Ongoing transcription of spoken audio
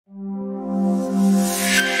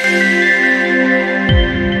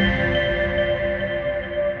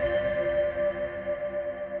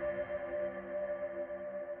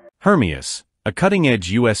Hermeus, a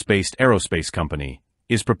cutting-edge US-based aerospace company,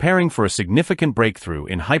 is preparing for a significant breakthrough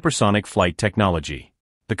in hypersonic flight technology.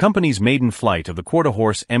 The company's maiden flight of the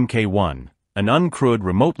Quarterhorse Mk, an uncrewed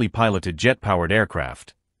remotely piloted jet-powered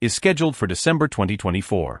aircraft, is scheduled for December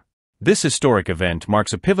 2024. This historic event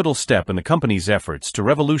marks a pivotal step in the company's efforts to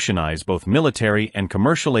revolutionize both military and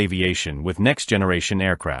commercial aviation with next-generation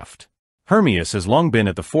aircraft. Hermeus has long been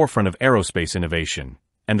at the forefront of aerospace innovation,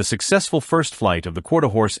 and the successful first flight of the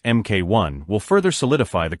Quarterhorse Mk will further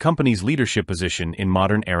solidify the company's leadership position in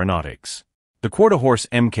modern aeronautics. The Quarterhorse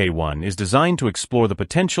Mk is designed to explore the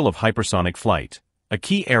potential of hypersonic flight, a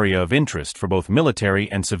key area of interest for both military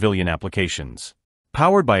and civilian applications.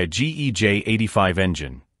 Powered by a GE J85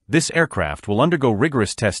 engine, this aircraft will undergo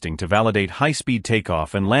rigorous testing to validate high-speed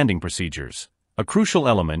takeoff and landing procedures, a crucial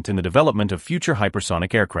element in the development of future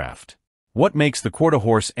hypersonic aircraft. What makes the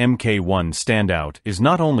Quarterhorse Mk stand out is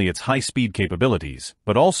not only its high-speed capabilities,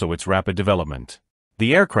 but also its rapid development.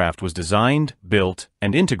 The aircraft was designed, built,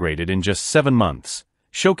 and integrated in just 7 months,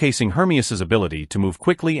 showcasing Hermeus's ability to move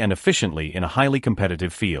quickly and efficiently in a highly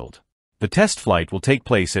competitive field. The test flight will take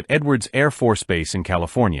place at Edwards Air Force Base in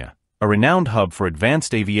California, a renowned hub for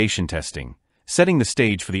advanced aviation testing, setting the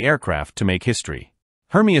stage for the aircraft to make history.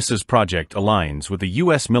 Hermeus's project aligns with the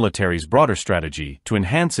U.S. military's broader strategy to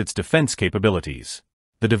enhance its defense capabilities.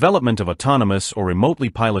 The development of autonomous or remotely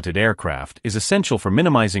piloted aircraft is essential for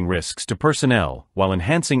minimizing risks to personnel while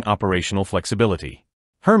enhancing operational flexibility.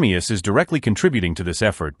 Hermeus is directly contributing to this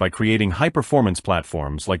effort by creating high-performance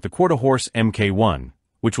platforms like the Quarterhorse Mk,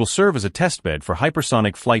 which will serve as a testbed for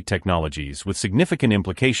hypersonic flight technologies with significant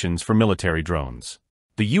implications for military drones.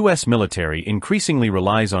 The U.S. military increasingly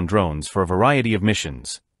relies on drones for a variety of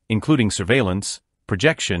missions, including surveillance,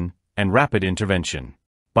 projection, and rapid intervention.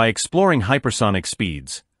 By exploring hypersonic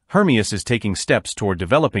speeds, Hermeus is taking steps toward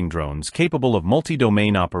developing drones capable of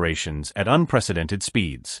multi-domain operations at unprecedented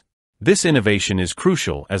speeds. This innovation is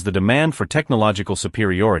crucial as the demand for technological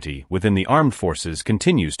superiority within the armed forces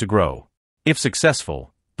continues to grow. If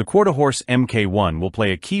successful, the Quarterhorse Mk will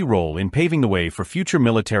play a key role in paving the way for future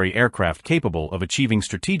military aircraft capable of achieving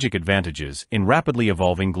strategic advantages in rapidly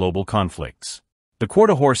evolving global conflicts. The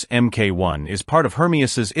Quarterhorse Mk is part of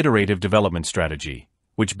Hermeus's iterative development strategy,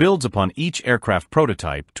 which builds upon each aircraft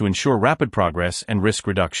prototype to ensure rapid progress and risk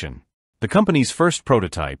reduction. The company's first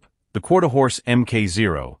prototype, the Quarterhorse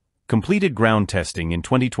Mk, completed ground testing in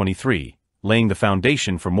 2023, laying the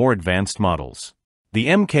foundation for more advanced models. The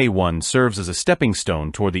Mk serves as a stepping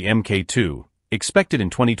stone toward the Mk2, expected in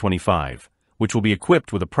 2025, which will be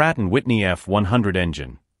equipped with a Pratt & Whitney F100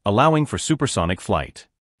 engine, allowing for supersonic flight.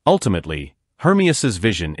 Ultimately, Hermeus's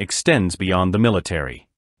vision extends beyond the military.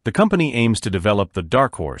 The company aims to develop the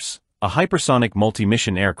Dark Horse, a hypersonic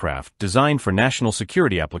multi-mission aircraft designed for national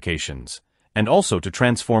security applications, and also to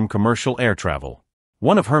transform commercial air travel.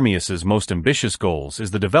 One of Hermeus's most ambitious goals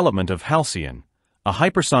is the development of Halcyon, a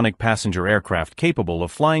hypersonic passenger aircraft capable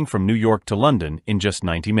of flying from New York to London in just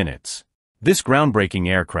 90 minutes. This groundbreaking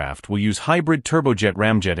aircraft will use hybrid turbojet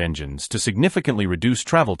ramjet engines to significantly reduce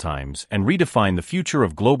travel times and redefine the future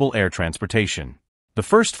of global air transportation. The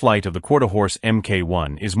first flight of the Quarterhorse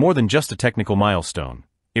Mk is more than just a technical milestone.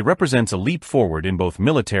 It represents a leap forward in both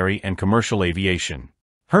military and commercial aviation.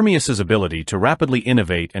 Hermeus's ability to rapidly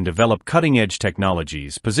innovate and develop cutting-edge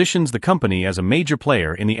technologies positions the company as a major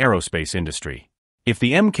player in the aerospace industry. If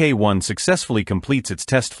the Mk successfully completes its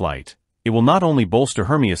test flight, it will not only bolster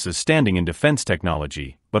Hermeus's standing in defense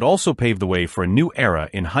technology, but also pave the way for a new era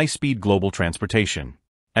in high-speed global transportation.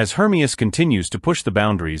 As Hermeus continues to push the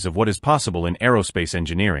boundaries of what is possible in aerospace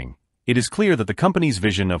engineering, it is clear that the company's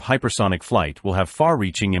vision of hypersonic flight will have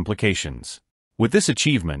far-reaching implications. With this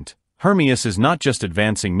achievement, Hermeus is not just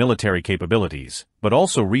advancing military capabilities, but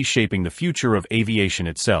also reshaping the future of aviation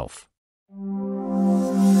itself.